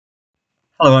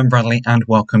Hello, I'm Bradley and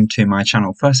welcome to my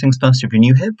channel. First things first, if you're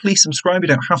new here, please subscribe. You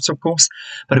don't have to, of course,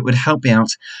 but it would help me out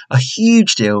a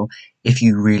huge deal if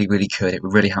you really could. It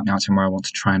would really help me out to where I want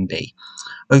to try and be.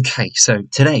 Okay, so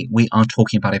today we are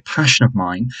talking about a passion of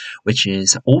mine, which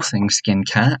is all things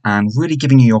skincare and really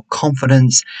giving you your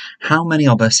confidence. How many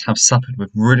of us have suffered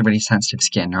with really sensitive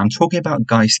skin? Now, I'm talking about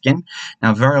guy skin.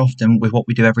 Now, very often with what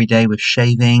we do every day with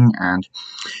shaving, and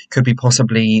could be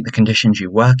possibly the conditions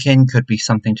you work in, could be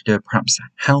something to do with perhaps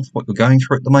health, what you're going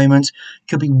through at the moment,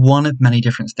 could be one of many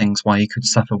different things why you could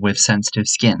suffer with sensitive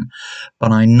skin.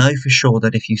 But I know for sure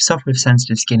that if you suffer with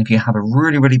sensitive skin, if you have a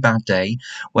really bad day,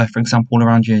 where for example all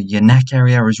around your neck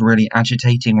area is really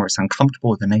agitating, or it's uncomfortable,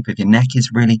 or the nape of your neck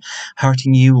is really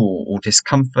hurting you, or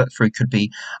discomfort through, could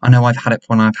be, I know I've had it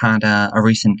when I've had a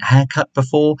recent haircut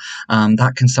before,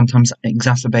 that can sometimes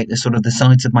exacerbate the sort of the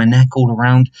sides of my neck all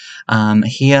around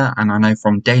here, and I know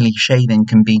from daily shaving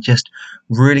can be just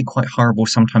really quite horrible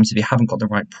sometimes if you haven't got the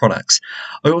right products.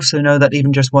 I also know that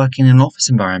even just working in an office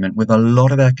environment with a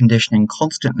lot of air conditioning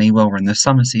constantly, well, we're in the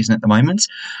summer season at the moment,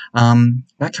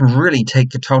 that can really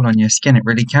take a toll on your skin. It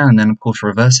really can. And then of course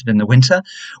reverse it in the winter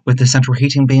with the central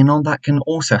heating being on. That can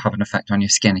also have an effect on your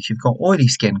skin. If you've got oily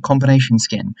skin, combination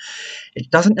skin,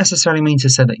 it doesn't necessarily mean to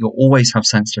say that you'll always have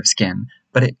sensitive skin,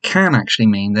 but it can actually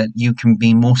mean that you can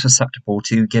be more susceptible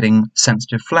to getting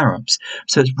sensitive flare-ups.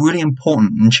 So it's really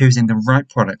important in choosing the right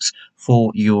products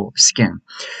for your skin.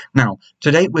 Now,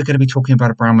 today we're going to be talking about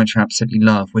a brand which I absolutely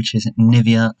love, which is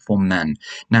NIVEA for men.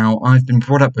 Now, I've been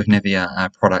brought up with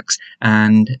NIVEA products,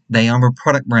 and they are a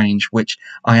product range which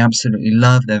I absolutely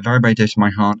love. They're very dear to my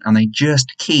heart, and they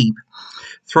just keep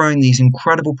throwing these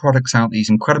incredible products out, these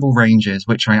incredible ranges,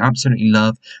 which I absolutely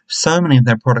love. So many of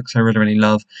their products I really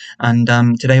love, and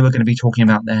today we're going to be talking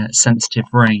about their sensitive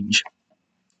range.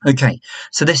 Okay,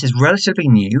 so this is relatively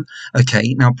new.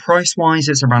 Okay, now price-wise,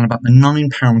 it's around about the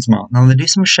 £9 mark. Now, they do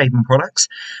some shaving products,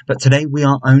 but today we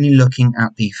are only looking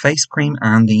at the face cream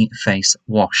and the face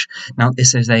wash. Now,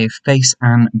 this is a face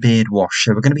and beard wash,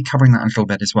 so we're going to be covering that a little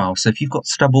bit as well. So if you've got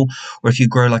stubble, or if you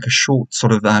grow like a short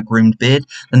sort of groomed beard,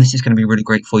 then this is going to be really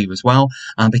great for you as well,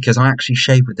 because I actually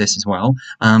shave with this as well.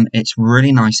 It's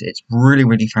really nice. It's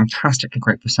really fantastically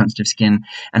great for sensitive skin,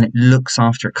 and it looks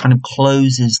after, it kind of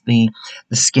closes the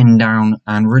skin down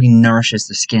and really nourishes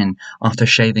the skin after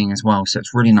shaving as well. So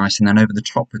it's really nice. And then over the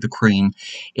top with the cream,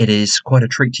 it is quite a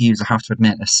treat to use, I have to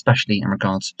admit, especially in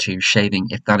regards to shaving,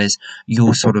 if that is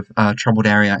your sort of troubled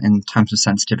area in terms of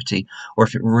sensitivity, or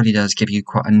if it really does give you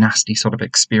quite a nasty sort of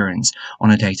experience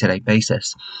on a day-to-day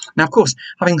basis. Now, of course,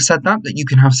 having said that you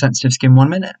can have sensitive skin 1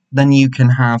 minute, then you can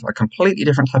have a completely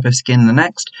different type of skin the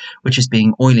next, which is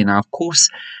being oily. Now, of course,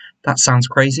 that sounds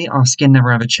crazy. Our skin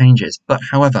never ever changes, but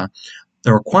however,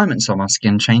 the requirements of our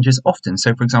skin changes often.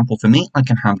 So, for example, for me, I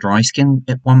can have dry skin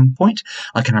at one point,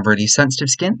 I can have really sensitive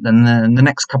skin, then the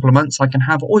next couple of months I can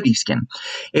have oily skin.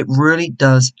 It really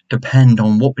does depend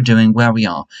on what we're doing, where we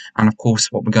are, and of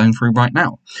course what we're going through right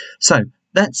now. So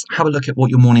let's have a look at what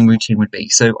your morning routine would be.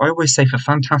 So I always say for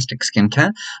fantastic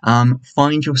skincare,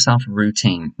 find yourself a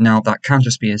routine. Now, that can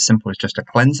just be as simple as just a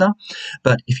cleanser,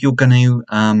 but if you're going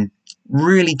to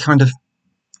really kind of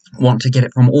want to get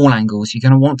it from all angles, you're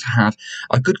going to want to have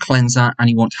a good cleanser and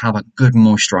you want to have a good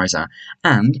moisturizer.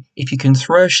 And if you can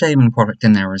throw a shaving product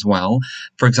in there as well,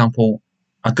 for example,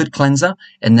 a good cleanser,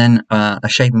 and then a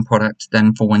shaving product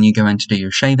then for when you go in to do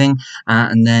your shaving,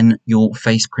 and then your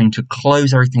face cream to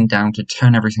close everything down, to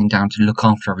turn everything down, to look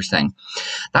after everything.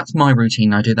 That's my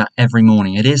routine. I do that every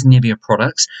morning. It is NIVEA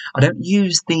products. I don't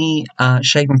use the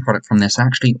shaving product from this. I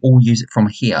actually all use it from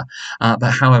here.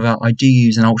 But however, I do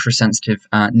use an ultra-sensitive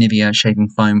NIVEA shaving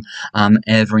foam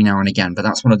every now and again. But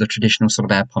that's one of the traditional sort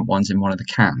of air pump ones in one of the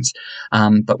cans.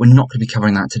 But we're not going to be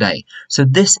covering that today. So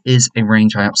this is a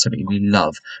range I absolutely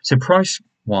love. So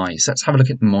price-wise, let's have a look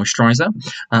at the moisturizer.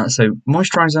 So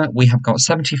moisturizer, we have got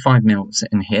 75 mils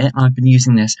in here. I've been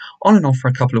using this on and off for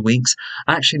a couple of weeks.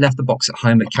 I actually left the box at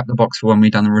home, but kept the box for when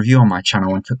we've done the review on my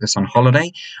channel and took this on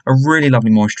holiday. A really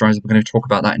lovely moisturizer. We're going to talk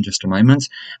about that in just a moment.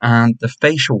 And the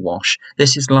facial wash,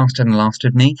 this has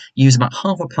lasted me. Use about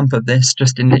half a pump of this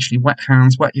just in literally wet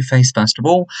hands, wet your face first of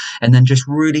all, and then just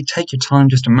really take your time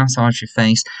just to massage your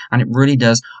face, and it really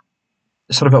does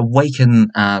sort of awaken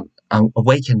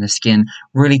awaken the skin,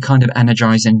 really kind of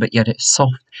energizing, but yet it's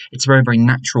soft. It's very, very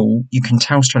natural. You can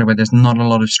tell straight away there's not a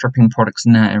lot of stripping products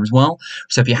in there as well.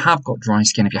 So if you have got dry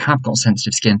skin, if you have got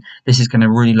sensitive skin, this is going to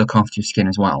really look after your skin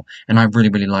as well. And I really,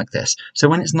 really like this. So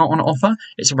when it's not on offer,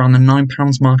 it's around the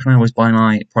 £9 mark, and I always buy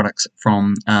my products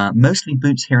from mostly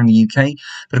Boots here in the UK,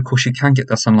 but of course you can get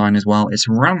this online as well. It's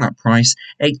around that price,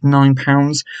 £8 to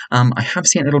 £9. I have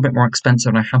seen it a little bit more expensive,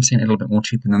 and I have seen it a little bit more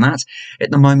cheaper than that.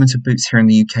 At the moment of Boots here in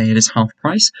the UK, it is half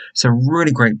price, so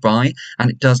really great buy,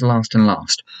 and it does last and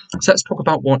last. So let's talk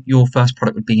about what your first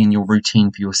product would be in your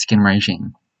routine for your skin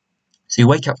regime. So you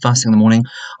wake up first thing in the morning,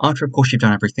 after of course you've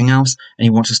done everything else, and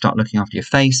you want to start looking after your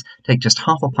face. Take just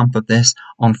half a pump of this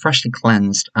on freshly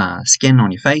cleansed skin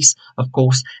on your face, of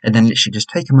course, and then literally just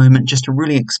take a moment just to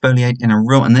really exfoliate in a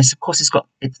real, and this of course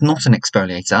it's not an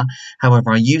exfoliator,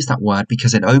 however I use that word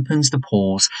because it opens the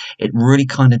pores, it really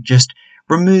kind of just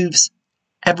removes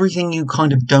everything you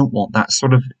kind of don't want, that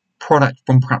sort of product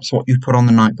from perhaps what you put on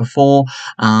the night before,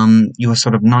 your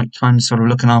sort of nighttime sort of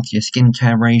looking after your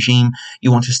skincare regime.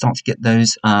 You want to start to get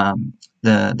those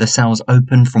the cells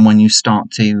open from when you start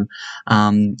to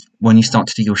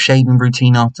do your shaving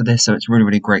routine after this, so it's really,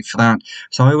 really great for that.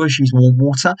 So I always use warm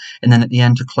water, and then at the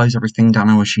end to close everything down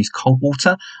I always use cold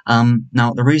water.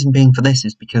 Now the reason being for this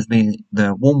is because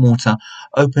the warm water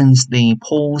opens the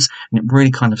pores, and it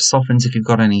really kind of softens if you've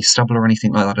got any stubble or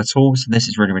anything like that at all, so this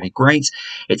is really, really great.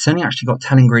 It's only actually got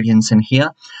 10 ingredients in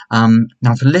here.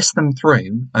 Now to list them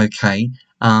through, okay,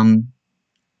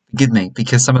 forgive me,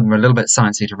 because some of them are a little bit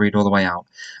sciencey to read all the way out,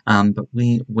 but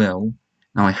we will.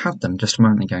 Now I had them just a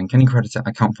moment ago, and can you credit it?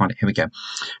 I can't find it. Here we go.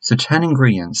 So 10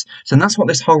 ingredients. So that's what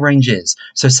this whole range is.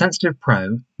 So Sensitive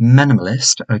Pro,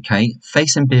 Menmalist, okay,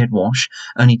 Face and Beard Wash,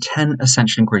 only 10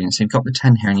 essential ingredients. So you've got the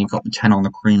 10 here, and you've got the 10 on the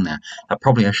cream there.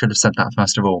 Probably I should have said that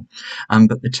first of all.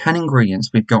 But the 10 ingredients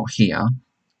we've got here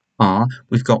are,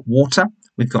 we've got water,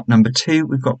 we've got number 2,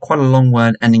 we've got quite a long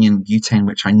word ending in butane,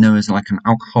 which I know is like an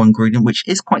alcohol ingredient, which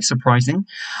is quite surprising.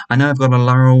 I know I've got a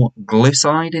lauryl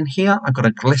glycide in here, I've got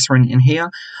a glycerin in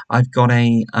here, I've got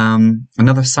a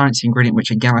another sciencey ingredient, which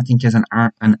again I think is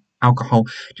an alcohol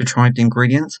detrived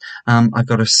ingredient. I've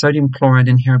got a sodium chloride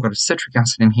in here, I've got a citric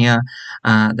acid in here,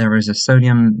 there is a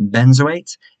sodium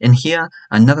benzoate in here,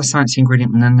 another sciencey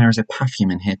ingredient, and then there is a perfume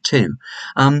in here too.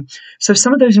 So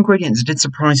some of those ingredients did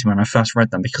surprise me when I first read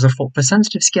them, because I thought for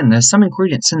sensitive skin there's some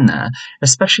ingredients in there,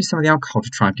 especially some of the alcohol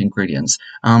detrived ingredients.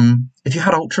 If you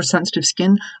had ultra sensitive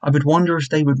skin, I would wonder if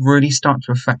they would really start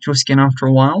to affect your skin after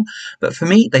a while, but for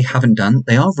me they haven't done.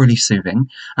 They are really soothing,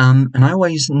 and I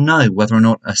always know whether or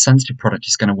not a sensitive product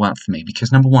is going to work for me,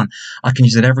 because number one, I can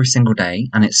use it every single day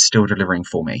and it's still delivering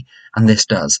for me, and this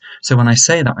does. So when I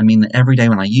say that, I mean that every day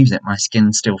when I use it, my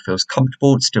skin still feels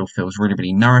comfortable, it still feels really,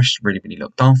 really nourished, really, really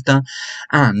looked after,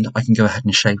 and I can go ahead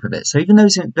and shave with it. So even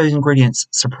those ingredients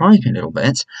surprise me a little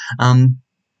bit.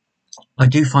 I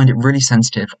do find it really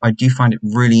sensitive, I do find it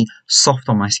really soft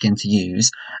on my skin to use,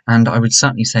 and I would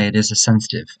certainly say it is a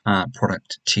sensitive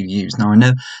product to use. Now I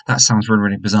know that sounds really,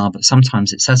 really bizarre, but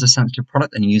sometimes it says a sensitive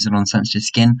product and you use it on sensitive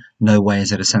skin, no way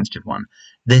is it a sensitive one.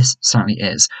 This certainly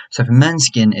is. So for men's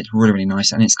skin, it's really, really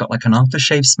nice, and it's got like an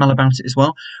aftershave smell about it as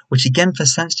well, which again for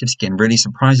sensitive skin really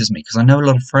surprises me, because I know a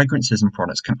lot of fragrances and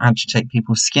products can agitate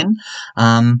people's skin.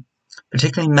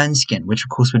 Particularly men's skin, which of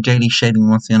course with daily shaving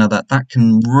one thing or another, that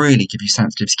can really give you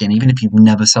sensitive skin, even if you've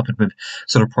never suffered with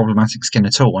sort of problematic skin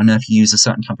at all. I know if you use a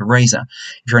certain type of razor,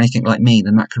 if you're anything like me,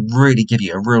 then that could really give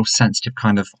you a real sensitive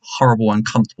kind of horrible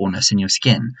uncomfortableness in your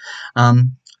skin.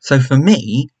 So for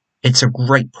me, it's a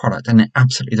great product, and it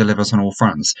absolutely delivers on all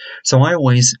fronts. So I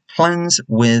always cleanse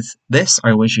with this.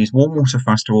 I always use warm water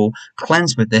first of all,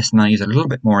 cleanse with this, and I use a little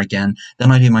bit more again.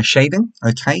 Then I do my shaving,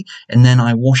 okay? And then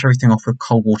I wash everything off with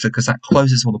cold water, because that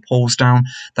closes all the pores down.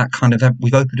 That kind of,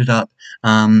 we've opened it up.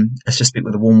 Let's just speak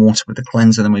with the warm water with the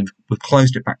cleanser, then we've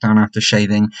closed it back down after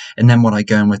shaving. And then what I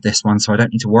go in with this one, so I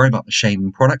don't need to worry about the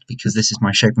shaving product, because this is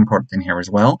my shaving product in here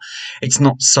as well. It's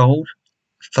not sold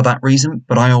for that reason,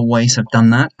 but I always have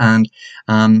done that, and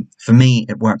for me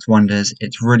it works wonders.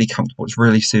 It's really comfortable, it's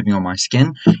really soothing on my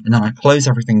skin. And then I close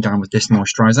everything down with this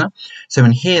moisturizer. So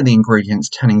in here, the ingredients,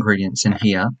 10 ingredients in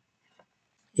here,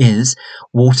 is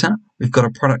water. We've got a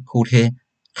product called here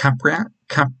Caprylic.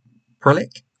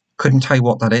 Couldn't tell you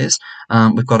what that is.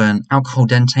 We've got an alcohol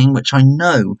dentane, which I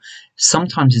know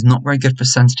sometimes is not very good for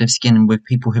sensitive skin with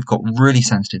people who've got really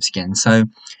sensitive skin. So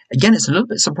again, it's a little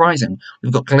bit surprising.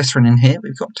 We've got glycerin in here,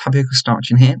 we've got tapioca starch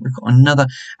in here, we've got another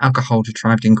alcohol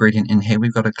detrived ingredient in here,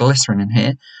 we've got a glycerin in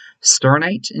here,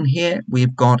 stauronate in here,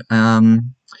 we've got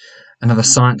another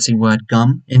sciencey word,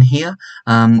 gum, in here.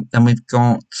 Then we've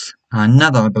got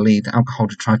another, I believe, alcohol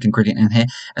detrived ingredient in here,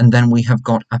 and then we have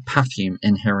got a perfume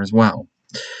in here as well.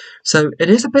 So it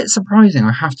is a bit surprising,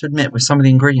 I have to admit, with some of the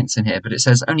ingredients in here, but it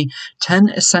says only 10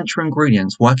 essential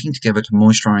ingredients working together to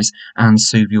moisturize and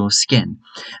soothe your skin.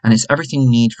 And it's everything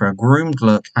you need for a groomed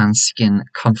look and skin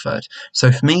comfort.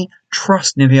 So for me,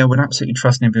 trust NIVEA, would absolutely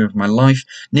trust NIVEA with my life.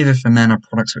 NIVEA for Men are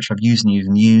products which I've used and used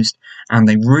and used, and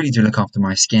they really do look after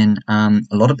my skin. A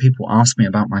lot of people ask me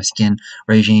about my skin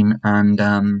regime and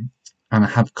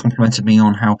have complimented me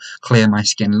on how clear my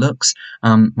skin looks.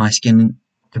 My skin,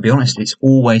 to be honest, it's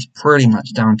always pretty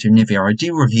much down to NIVEA. I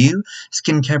do review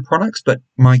skincare products, but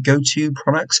my go-to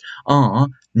products are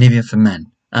NIVEA for Men.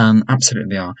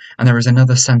 Absolutely are. And there is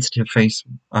another sensitive face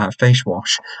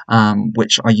wash,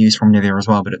 which I use from NIVEA as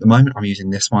well. But at the moment, I'm using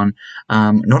this one,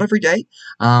 not every day,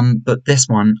 but this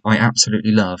one I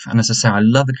absolutely love. And as I say, I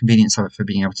love the convenience of it for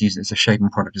being able to use it as a shaving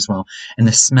product as well. And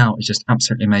the smell is just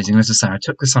absolutely amazing. And as I say, I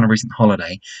took this on a recent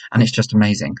holiday, and it's just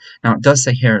amazing. Now, it does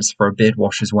say here it's for a beard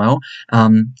wash as well.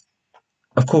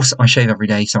 Of course, I shave every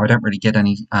day, so I don't really get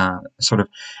any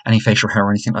any facial hair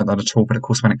or anything like that at all. But of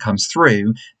course, when it comes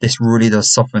through, this really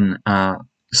does soften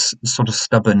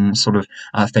stubborn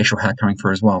facial hair coming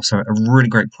through as well. So a really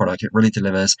great product. It really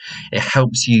delivers. It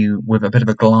helps you with a bit of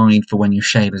a glide for when you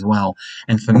shave as well.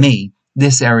 And for me,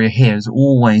 this area here is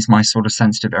always my sort of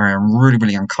sensitive area. I'm really,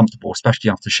 really uncomfortable,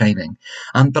 especially after shaving.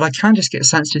 But I can just get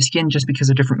sensitive skin just because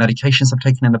of different medications I've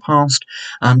taken in the past,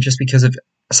 just because of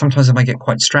sometimes if I get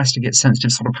quite stressed, I get sensitive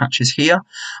sort of patches here.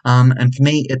 And for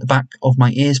me, at the back of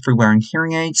my ears through wearing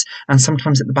hearing aids, and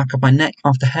sometimes at the back of my neck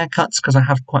after haircuts because I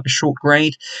have quite a short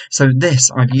grade. So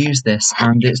I've used this,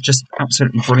 and it's just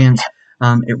absolutely brilliant.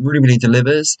 It really, really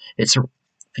delivers.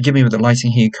 Forgive me with the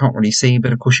lighting here, you can't really see,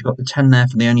 but of course you've got the 10 there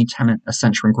for the only 10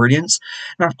 essential ingredients.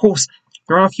 Now, of course,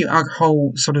 there are a few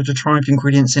alcohol detrived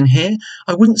ingredients in here.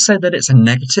 I wouldn't say that it's a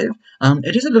negative.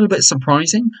 It is a little bit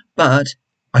surprising, but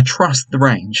I trust the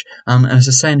range. And as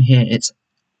I say in here, it's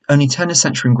only 10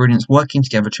 essential ingredients working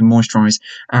together to moisturize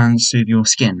and soothe your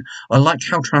skin. I like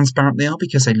how transparent they are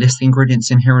because they list the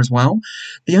ingredients in here as well.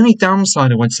 The only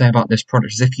downside I would say about this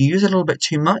product is if you use it a little bit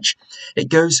too much, it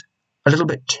goes a little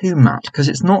bit too matte because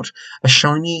it's not a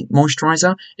shiny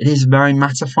moisturizer. It is very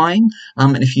mattifying,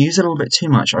 and if you use it a little bit too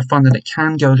much, I find that it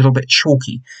can go a little bit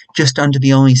chalky just under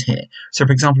the eyes here. So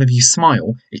for example, if you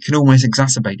smile, it can almost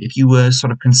exacerbate if you were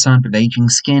concerned with aging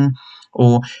skin,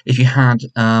 or if you had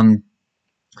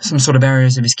some sort of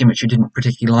areas of your skin which you didn't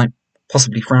particularly like,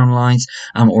 possibly frown lines,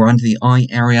 or under the eye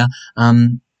area,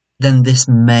 then this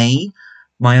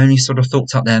my only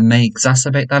thoughts out there may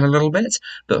exacerbate that a little bit.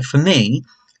 But for me,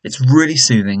 it's really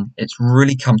soothing, it's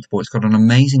really comfortable, it's got an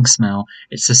amazing smell,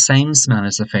 it's the same smell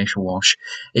as the facial wash,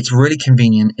 it's really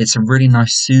convenient, it's a really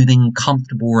nice, soothing,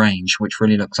 comfortable range which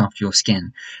really looks after your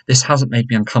skin. This hasn't made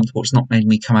me uncomfortable, it's not made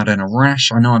me come out in a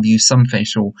rash. I know I've used some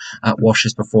facial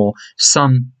washes before,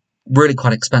 some really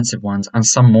quite expensive ones, and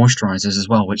some moisturizers as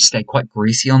well, which stay quite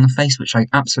greasy on the face, which I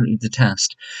absolutely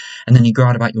detest. And then you go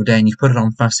out about your day and you put it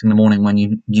on first in the morning when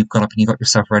you've got up and you got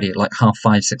yourself ready at like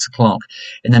 5:30, 6 o'clock,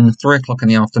 and then 3 o'clock in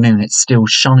the afternoon it's still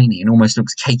shiny and almost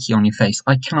looks cakey on your face.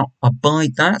 I cannot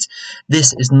abide that.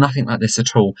 This is nothing like this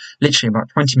at all. Literally about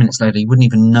 20 minutes later, you wouldn't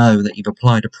even know that you've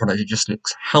applied a product. It just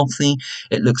looks healthy,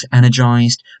 it looks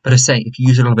energized. But I say, if you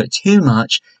use it a little bit too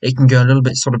much, it can go a little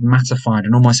bit mattified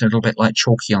and almost a little bit like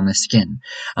chalky on the skin.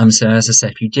 So as I say,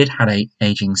 if you did have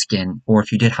aging skin, or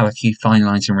if you did have a few fine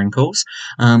lines and wrinkles,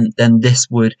 then this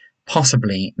would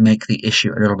possibly make the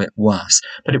issue a little bit worse.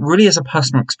 But it really is a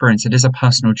personal experience. It is a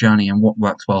personal journey and what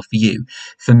works well for you.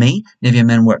 For me, NIVEA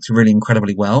Men works really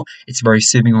incredibly well. It's very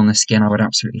soothing on the skin. I would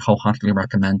absolutely wholeheartedly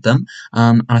recommend them.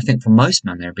 And I think for most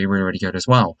men, they'd be really, really good as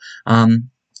well.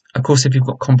 Of course, if you've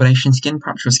got combination skin,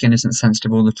 perhaps your skin isn't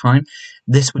sensitive all the time,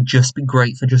 this would just be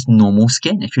great for just normal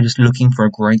skin. If you're just looking for a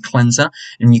great cleanser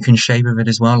and you can shave with it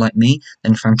as well, like me,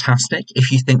 then fantastic. If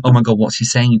you think, oh my God, what's he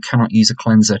saying? You cannot use a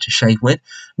cleanser to shave with,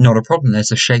 not a problem.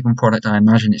 There's a shaving product. I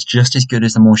imagine it's just as good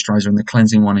as the moisturizer, and the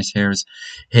cleansing one is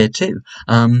here too.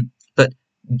 But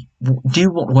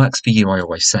do what works for you, I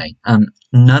always say.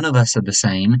 None of us are the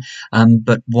same,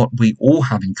 but what we all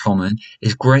have in common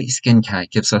is great skincare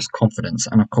gives us confidence.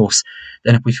 And of course,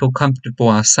 then if we feel comfortable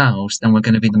ourselves, then we're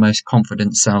going to be the most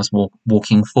confident selves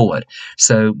walking forward.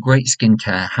 So great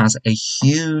skincare has a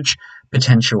huge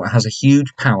potential, it has a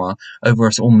huge power over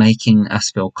us all, making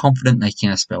us feel confident, making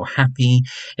us feel happy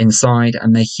inside,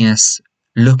 and making us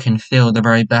look and feel the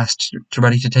very best to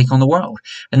ready to take on the world.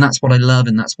 And that's what I love,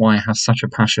 and that's why I have such a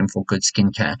passion for good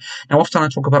skincare. Now, often I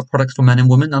talk about products for men and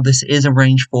women. Now, this is a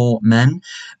range for men,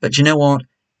 but you know what?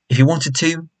 If you wanted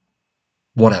to,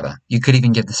 whatever. You could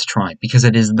even give this a try because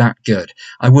it is that good.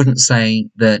 I wouldn't say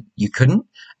that you couldn't.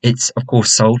 It's of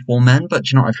course sold for men, but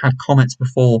I've had comments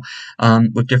before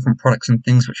with different products and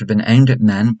things which have been aimed at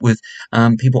men, with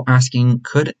people asking,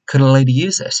 could a lady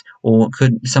use this, or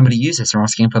could somebody use this, or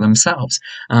asking for themselves,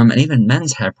 and even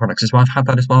men's hair products as well. I've had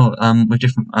that as well with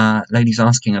different ladies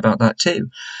asking about that too.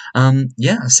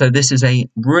 Yeah, so this is a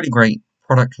really great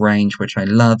product range which I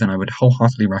love and I would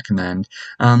wholeheartedly recommend.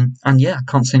 And yeah,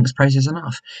 can't sing its praises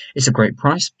enough. It's a great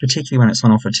price, particularly when it's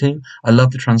on offer too. I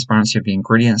love the transparency of the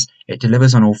ingredients. It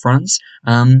delivers on all fronts.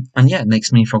 And yeah, it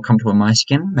makes me feel comfortable in my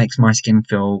skin, makes my skin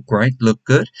feel great, look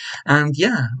good. And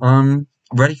yeah,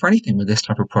 ready for anything with this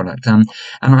type of product. And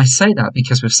I say that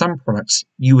because with some products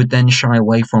you would then shy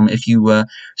away from if you were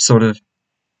sort of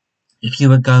if you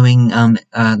were going,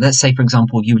 let's say, for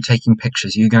example, you were taking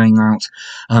pictures, you were going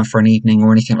out for an evening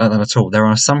or anything like that at all. There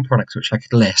are some products which I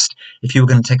could list. If you were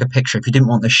going to take a picture, if you didn't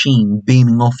want the sheen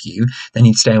beaming off you, then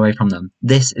you'd stay away from them.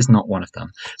 This is not one of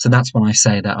them. So that's when I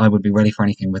say that I would be ready for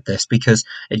anything with this, because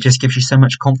it just gives you so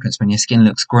much confidence when your skin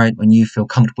looks great, when you feel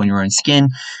comfortable in your own skin.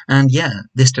 And yeah,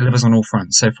 this delivers on all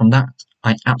fronts. So from that,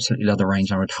 I absolutely love the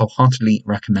range. I would wholeheartedly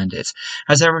recommend it.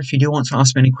 As ever, if you do want to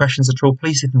ask me any questions at all,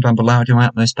 please leave them down below. I'll do my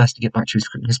utmost best to get back to you as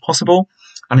quickly as possible.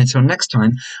 And until next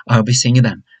time, I'll be seeing you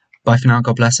then. Bye for now.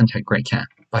 God bless and take great care.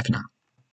 Bye for now.